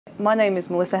My name is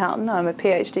Melissa Houghton. I'm a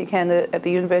PhD candidate at the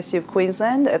University of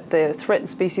Queensland at the Threatened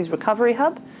Species Recovery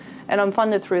Hub, and I'm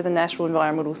funded through the National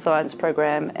Environmental Science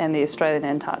Program and the Australian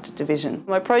Antarctic Division.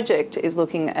 My project is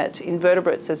looking at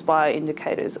invertebrates as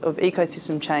bioindicators of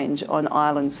ecosystem change on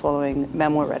islands following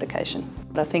mammal eradication.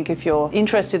 I think if you're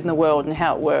interested in the world and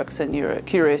how it works and you're a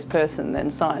curious person,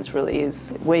 then science really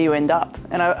is where you end up.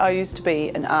 And I used to be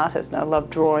an artist and I loved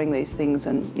drawing these things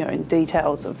and, in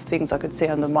details of things I could see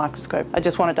under the microscope. I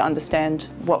just wanted to understand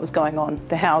what was going on,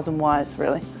 the hows and whys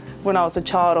really. When I was a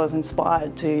child, I was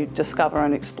inspired to discover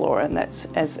and explore, and that's,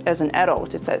 as an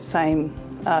adult, it's that same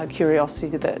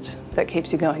curiosity that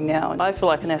keeps you going now. I feel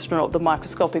like an astronaut of the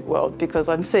microscopic world because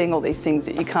I'm seeing all these things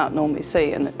that you can't normally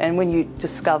see, and when you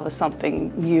discover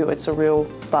something new, it's a real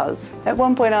buzz. At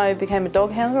one point I became a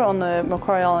dog handler on the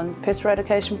Macquarie Island pest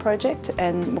eradication project,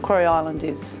 and Macquarie Island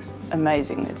is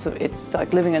amazing. It's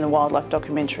like living in a wildlife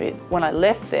documentary. When I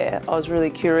left there, I was really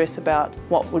curious about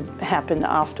what would happen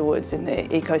afterwards in the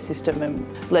ecosystem,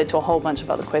 and led to a whole bunch of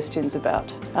other questions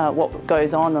about what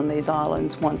goes on these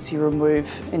islands once you remove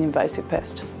an invasive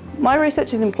pest. My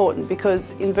research is important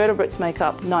because invertebrates make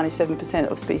up 97%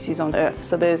 of species on Earth,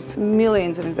 so there's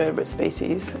millions of invertebrate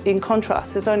species. In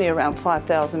contrast, there's only around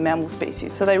 5,000 mammal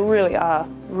species, so they really are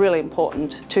really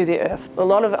important to the Earth. A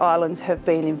lot of islands have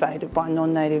been invaded by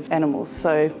non-native animals,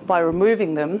 so by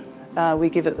removing them, we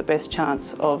give it the best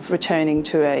chance of returning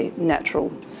to a natural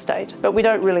state. But we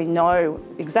don't really know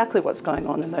exactly what's going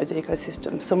on in those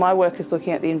ecosystems. So my work is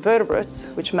looking at the invertebrates,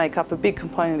 which make up a big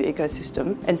component of the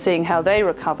ecosystem, and seeing how they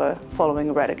recover following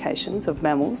eradications of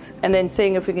mammals, and then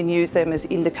seeing if we can use them as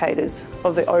indicators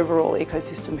of the overall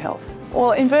ecosystem health.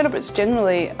 Well, invertebrates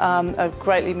generally are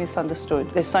greatly misunderstood.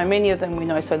 There's so many of them, we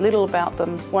know so little about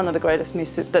them. One of the greatest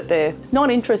myths is that they're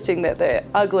not interesting, that they're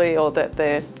ugly or that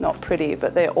they're not pretty,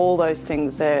 but they're all those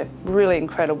things. They're really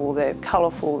incredible, they're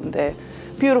colourful, and they're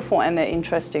beautiful, and they're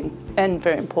interesting and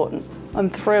very important. I'm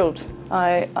thrilled.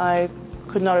 I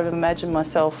could not have imagined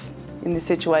myself in this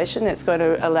situation. It's going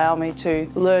to allow me to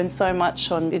learn so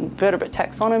much on invertebrate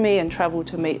taxonomy and travel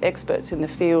to meet experts in the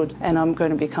field, and I'm going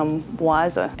to become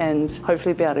wiser and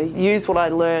hopefully be able to use what I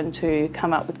learn to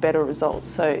come up with better results.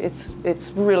 So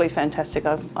it's really fantastic.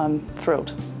 I'm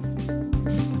thrilled.